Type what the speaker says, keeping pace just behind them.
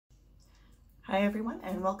Hi everyone,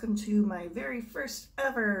 and welcome to my very first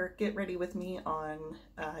ever Get Ready With Me on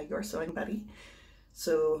Your Sewing Buddy.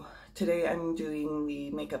 So today I'm doing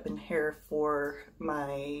the makeup and hair for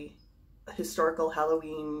my historical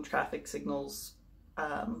Halloween traffic signals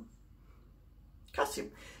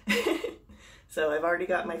costume. So I've already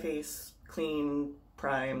got my face clean,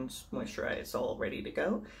 primed, moisturized, all ready to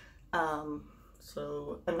go.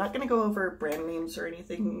 So I'm not going to go over brand names or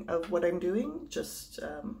anything of what I'm doing, just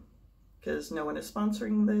because no one is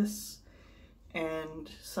sponsoring this, and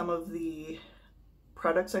some of the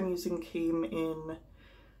products I'm using came in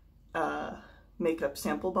makeup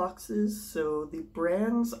sample boxes, so the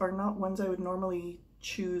brands are not ones I would normally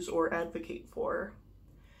choose or advocate for.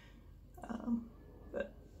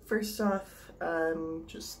 But first off, I'm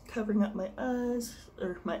just covering up my eyes,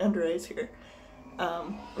 or my under eyes here.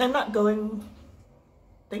 I'm not going,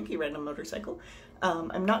 thank you random motorcycle,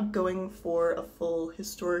 I'm not going for a full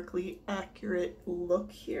historically accurate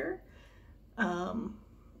look here. I'm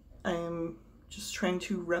just trying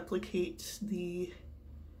to replicate the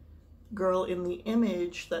girl in the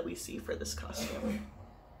image that we see for this costume.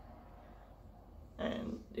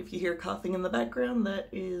 And if you hear coughing in the background, that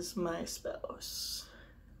is my spouse.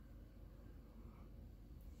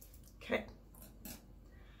 Okay.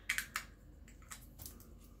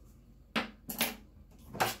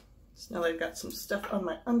 So now that I've got some stuff on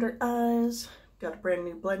my under eyes, got a brand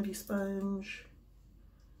new blendy sponge.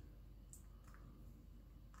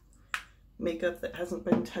 Makeup that hasn't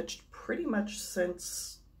been touched pretty much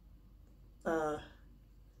since our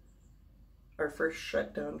first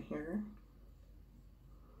shutdown here.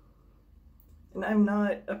 And I'm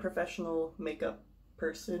not a professional makeup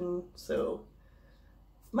person, so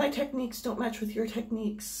if my techniques don't match with your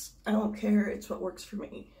techniques, I don't care, it's what works for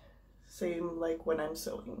me. Same like when I'm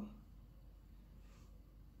sewing.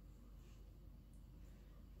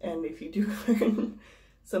 And if you do learn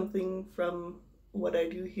something from what I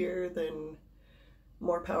do here, then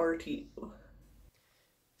more power to you.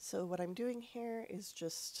 So what I'm doing here is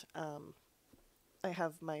just, I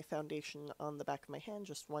have my foundation on the back of my hand,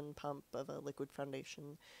 just one pump of a liquid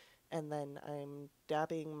foundation, and then I'm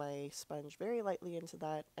dabbing my sponge very lightly into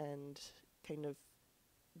that and kind of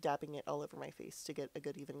dabbing it all over my face to get a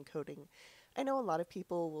good even coating. I know a lot of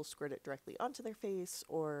people will squirt it directly onto their face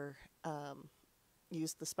or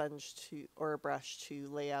use the sponge or a brush to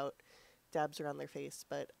lay out dabs around their face,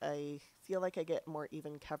 but I feel like I get more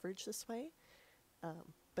even coverage this way.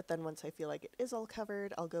 But then once I feel like it is all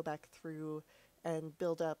covered, I'll go back through and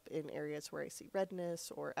build up in areas where I see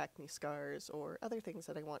redness or acne scars or other things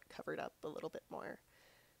that I want covered up a little bit more.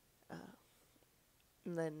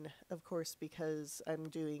 And then, of course, because I'm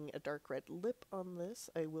doing a dark red lip on this,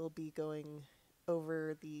 I will be going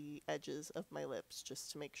over the edges of my lips just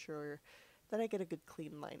to make sure that I get a good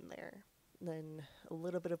clean line there. Then a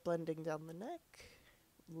little bit of blending down the neck,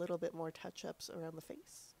 a little bit more touch-ups around the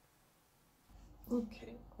face.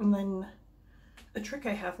 Okay, and then a trick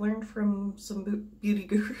I have learned from some beauty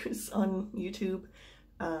gurus on YouTube,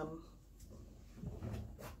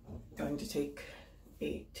 going to take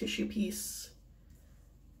a tissue piece,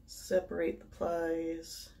 separate the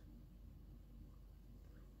plies,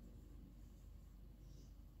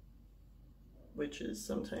 which is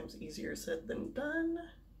sometimes easier said than done.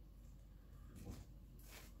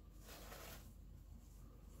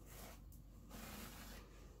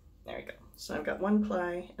 There we go. So I've got one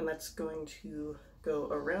ply, and that's going to go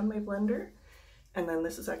around my blender, and then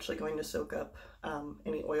this is actually going to soak up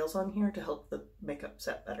any oils on here to help the makeup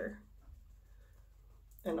set better,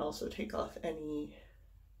 and also take off any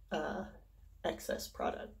excess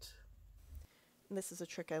product. And this is a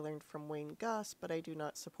trick I learned from Wayne Goss, but I do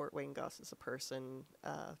not support Wayne Goss as a person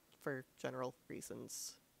for general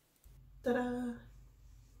reasons. Ta-da!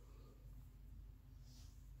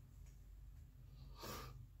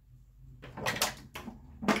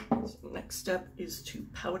 So next step is to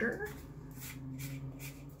powder.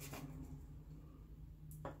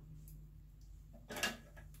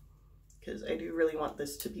 Because I do really want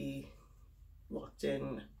this to be locked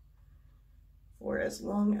in for as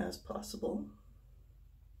long as possible.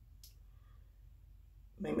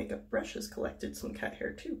 My makeup brush has collected some cat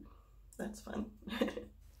hair too. That's fun.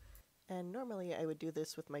 And normally I would do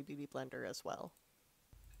this with my beauty blender as well.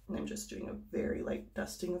 And I'm just doing a very light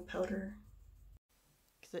dusting of powder.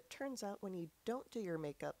 Because it turns out when you don't do your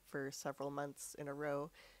makeup for several months in a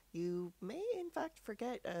row, you may in fact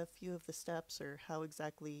forget a few of the steps or how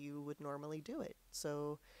exactly you would normally do it.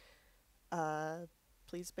 So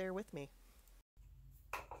please bear with me.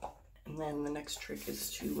 And then the next trick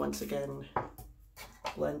is to once again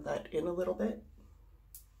blend that in a little bit.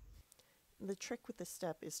 The trick with this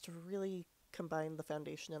step is to really combine the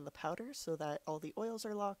foundation and the powder so that all the oils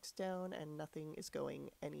are locked down and nothing is going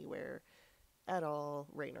anywhere at all,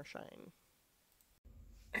 rain or shine.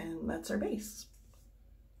 And that's our base.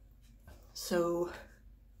 So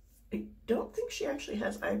I don't think she actually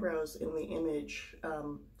has eyebrows in the image,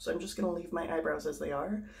 so I'm just going to leave my eyebrows as they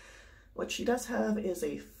are. What she does have is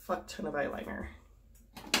a fuck ton of eyeliner.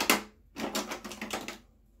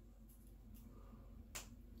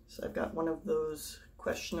 So I've got one of those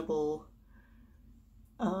questionable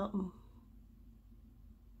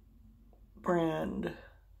brand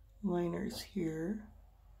liners here.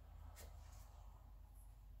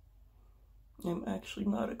 I'm actually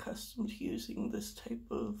not accustomed to using this type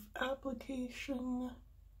of application,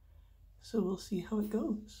 so we'll see how it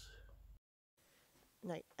goes.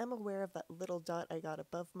 And I am aware of that little dot I got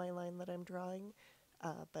above my line that I'm drawing,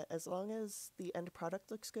 but as long as the end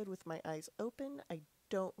product looks good with my eyes open, I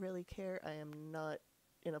don't really care. I am not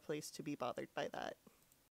in a place to be bothered by that.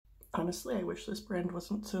 Honestly, I wish this brand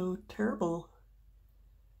wasn't so terrible.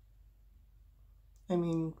 I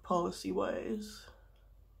mean, policy-wise.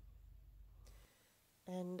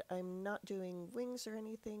 And I'm not doing wings or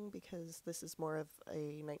anything because this is more of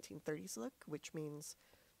a 1930s look, which means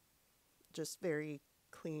just very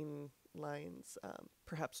clean lines,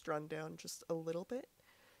 perhaps drawn down just a little bit.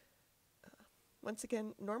 Once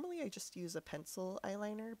again, normally I just use a pencil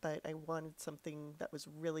eyeliner, but I wanted something that was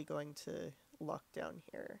really going to lock down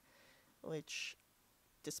here, which,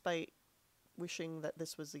 despite wishing that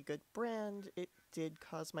this was a good brand, it did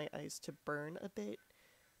cause my eyes to burn a bit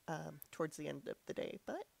towards the end of the day,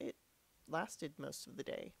 but it lasted most of the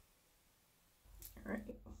day. Alright,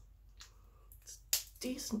 it's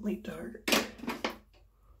decently dark.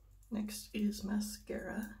 Next is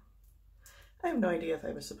mascara. I have no idea if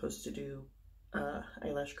I was supposed to do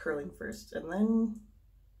eyelash curling first and then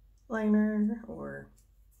liner, or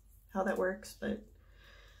how that works, but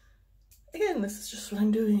again, this is just what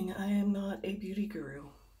I'm doing. I am not a beauty guru.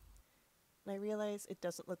 And I realize it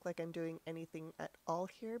doesn't look like I'm doing anything at all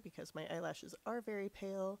here because my eyelashes are very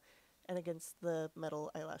pale, and against the metal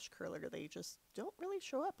eyelash curler, they just don't really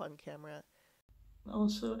show up on camera.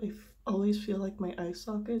 Also, I always feel like my eye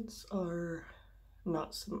sockets are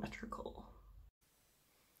not symmetrical.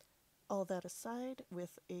 All that aside,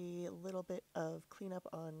 with a little bit of cleanup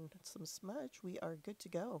on some smudge, we are good to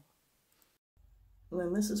go. And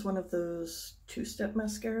then this is one of those two-step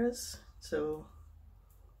mascaras. So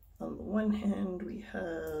on the one hand we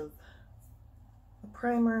have a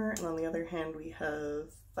primer, and on the other hand we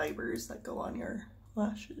have fibers that go on your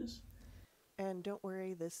lashes. And don't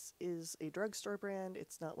worry, this is a drugstore brand.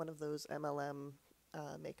 It's not one of those MLM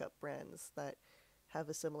makeup brands that have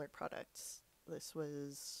a similar product. This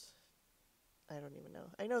was, I don't even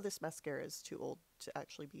know. I know this mascara is too old to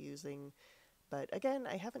actually be using, but again,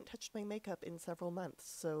 I haven't touched my makeup in several months,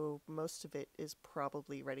 so most of it is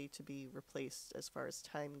probably ready to be replaced as far as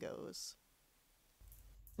time goes.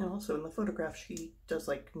 And also in the photograph, she does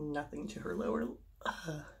like nothing to her lower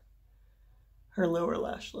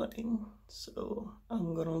lash line, so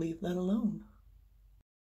I'm gonna leave that alone.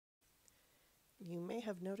 You may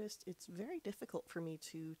have noticed it's very difficult for me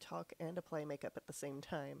to talk and apply makeup at the same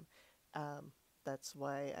time. That's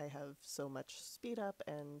why I have so much speed up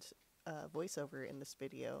and voiceover in this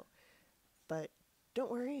video. But don't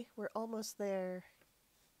worry, we're almost there.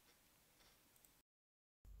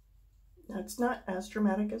 Now, it's not as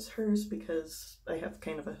dramatic as hers because I have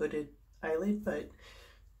kind of a hooded eyelid, but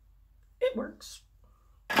it works.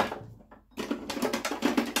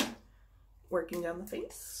 Working down the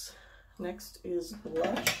face. Next is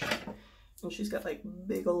blush, and she's got like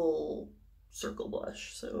big ol' circle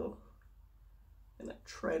blush, so I'm gonna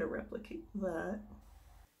try to replicate that.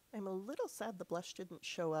 I'm a little sad the blush didn't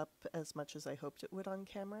show up as much as I hoped it would on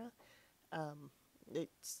camera.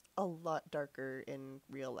 It's a lot darker in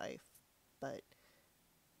real life, but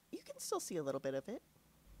you can still see a little bit of it.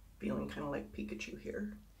 Feeling kind of like Pikachu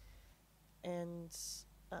here. And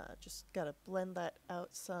just gotta blend that out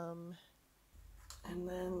some. And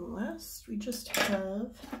then last, we just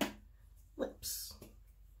have lips.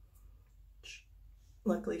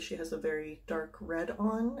 Luckily, she has a very dark red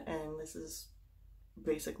on, and this is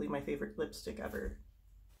basically my favorite lipstick ever.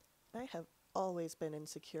 I have always been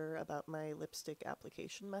insecure about my lipstick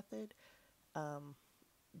application method,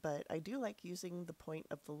 but I do like using the point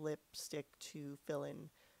of the lipstick to fill in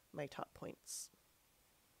my top points.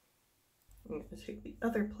 I'm going to take the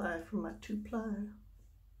other ply from my 2-ply.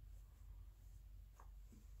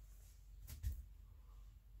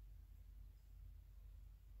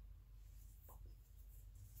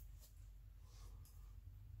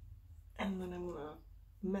 And then I'm going to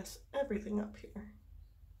mess everything up here.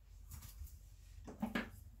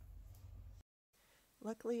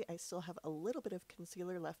 Luckily, I still have a little bit of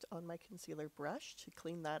concealer left on my concealer brush to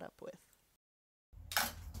clean that up with.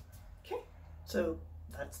 Okay, so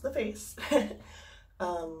that's the face.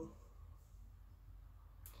 I'm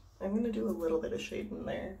gonna do a little bit of shade in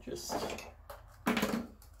there, just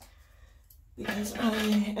because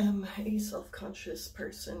I am a self-conscious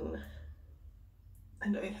person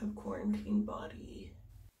and I have quarantine body.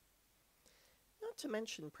 Not to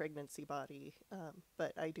mention pregnancy body,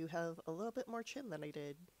 but I do have a little bit more chin than I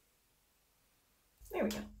did. There we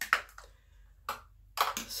go.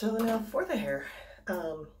 So now for the hair,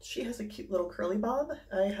 she has a cute little curly bob.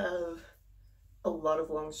 I have a lot of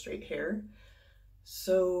long straight hair,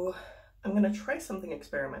 so I'm going to try something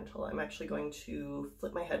experimental. I'm actually going to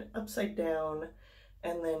flip my head upside down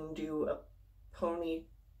and then do a pony,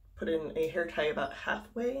 put in a hair tie about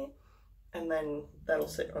halfway, and then that'll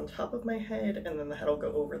sit on top of my head, and then the head will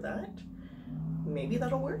go over that. Maybe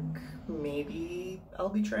that'll work. Maybe I'll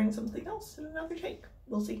be trying something else in another take.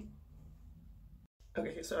 We'll see.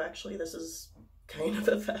 Okay, so actually this is kind of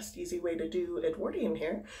a fast, easy way to do Edwardian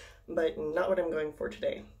hair, but not what I'm going for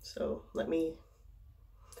today. So let me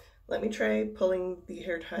try pulling the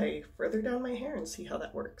hair tie further down my hair and see how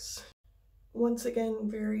that works. Once again,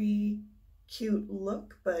 very cute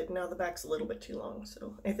look, but now the back's a little bit too long,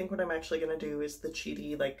 so I think what I'm actually gonna do is the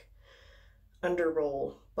cheaty, like, under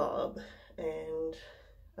roll bob, and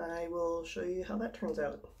I will show you how that turns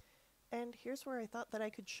out. And here's where I thought that I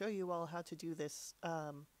could show you all how to do this,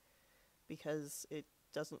 because it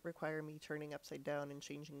doesn't require me turning upside down and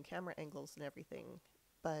changing camera angles and everything,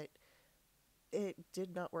 but it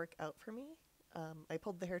did not work out for me. I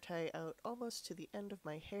pulled the hair tie out almost to the end of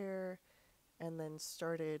my hair and then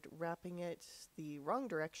started wrapping it the wrong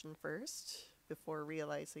direction first before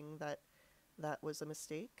realizing that that was a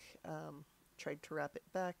mistake. Tried to wrap it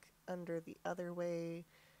back under the other way,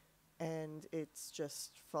 and it's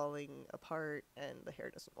just falling apart and the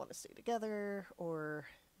hair doesn't want to stay together or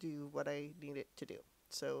do what I need it to do.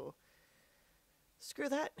 So screw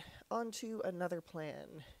that, on to another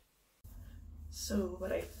plan. So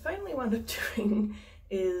what I finally wound up doing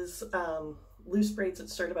is loose braids that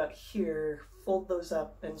start about here, fold those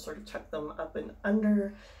up and sort of tuck them up and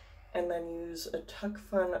under, and then use a tuck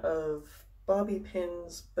fun of bobby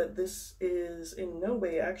pins, but this is in no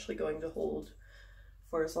way actually going to hold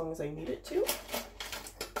for as long as I need it to.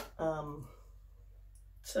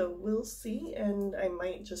 So we'll see, and I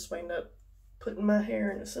might just wind up putting my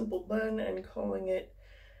hair in a simple bun and calling it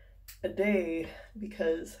a day,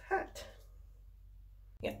 because hat.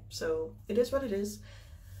 Yeah, so it is what it is.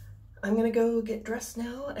 I'm gonna go get dressed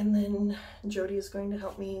now, and then Jody is going to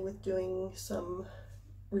help me with doing some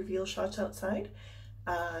reveal shots outside.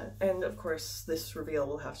 And of course, this reveal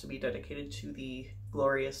will have to be dedicated to the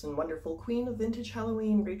glorious and wonderful queen of vintage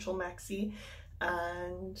Halloween, Rachel Maxey.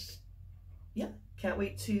 And yeah, can't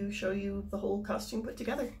wait to show you the whole costume put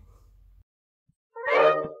together.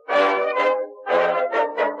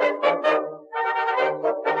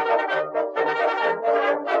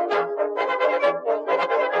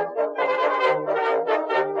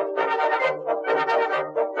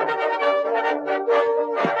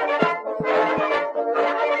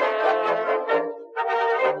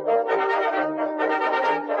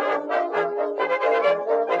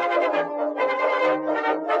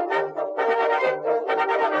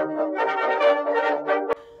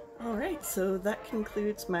 So that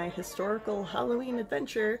concludes my historical Halloween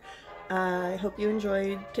adventure. I hope you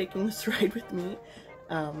enjoyed taking this ride with me.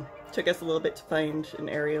 Took us a little bit to find an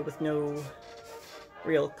area with no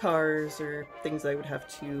real cars or things I would have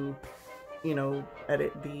to, you know,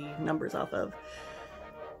 edit the numbers off of.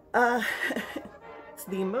 It's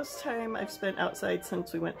the most time I've spent outside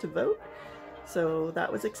since we went to vote, so that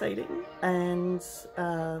was exciting. And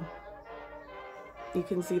you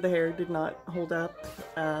can see the hair did not hold up.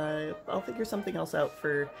 I'll figure something else out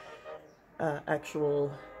for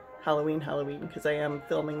actual Halloween, because I am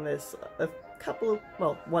filming this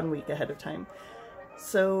well, 1 week ahead of time.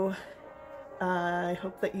 So I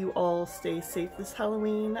hope that you all stay safe this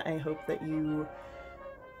Halloween. I hope that you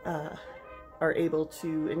are able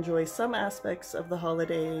to enjoy some aspects of the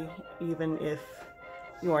holiday, even if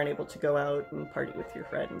you aren't able to go out and party with your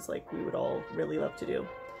friends like we would all really love to do.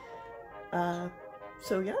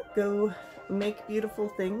 So yeah, go make beautiful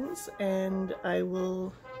things, and I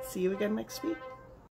will see you again next week.